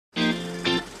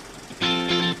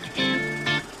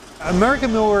American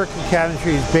Millwork and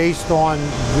Cabinetry is based on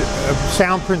the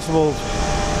sound principles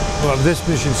of this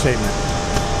mission statement.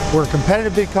 We're a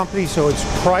competitive bid company, so it's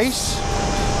price,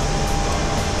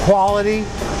 quality,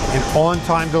 and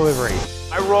on-time delivery.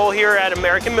 My role here at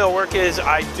American Millwork is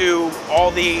I do all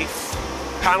the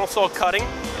panel saw cutting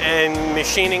and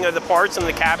machining of the parts and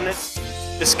the cabinets.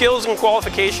 The skills and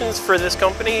qualifications for this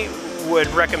company would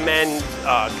recommend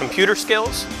computer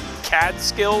skills, CAD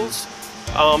skills,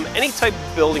 any type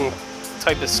of building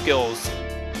type of skills.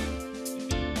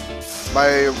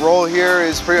 My role here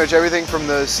is pretty much everything from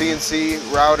the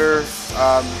CNC router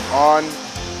on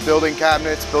building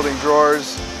cabinets, building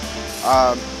drawers,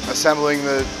 assembling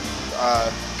the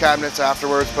cabinets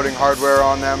afterwards, putting hardware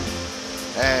on them,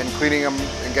 and cleaning them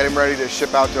and getting ready to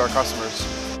ship out to our customers.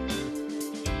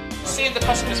 Seeing the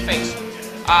customer's face.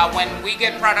 When we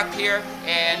get product here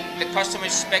and the customer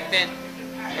is expecting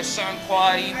a certain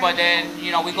quality, but then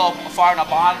we go far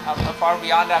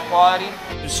beyond that quality.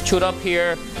 It's chewed up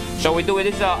here. So we do it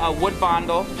as a wood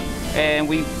bundle, and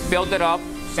we build it up,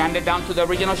 sand it down to the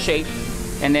original shape,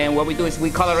 and then what we do is we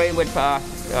color it with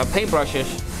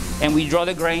paintbrushes, and we draw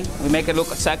the grain. We make it look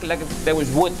exactly like if there was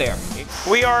wood there.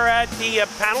 We are at the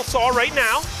panel saw right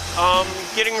now,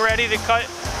 getting ready to cut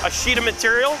a sheet of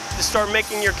material to start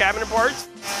making your cabinet parts.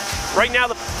 Right now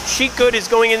the sheet good is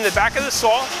going in the back of the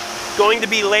saw, going to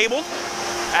be labeled,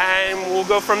 and we'll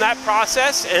go from that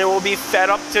process and it will be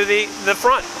fed up to the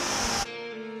front.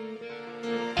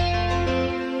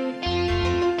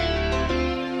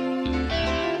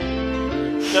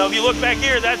 Now if you look back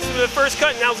here, that's the first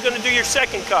cut, now it's going to do your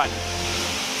second cut.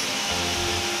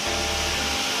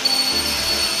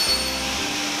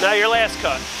 Now your last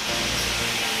cut.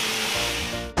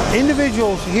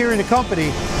 Individuals here in the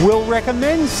company will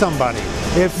recommend somebody.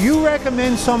 If you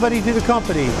recommend somebody to the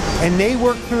company and they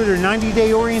work through their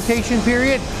 90-day orientation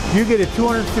period, you get a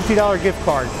 $250 gift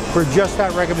card for just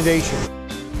that recommendation.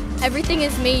 Everything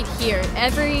is made here.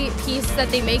 Every piece that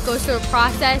they make goes through a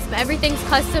process. Everything's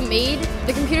custom made.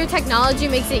 The computer technology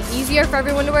makes it easier for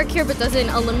everyone to work here, but doesn't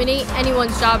eliminate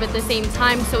anyone's job at the same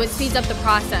time, so it speeds up the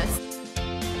process.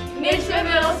 Nitschmann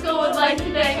Middle School would like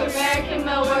to thank American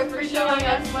Millwork for showing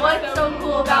us what's so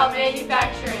cool about manufacturing.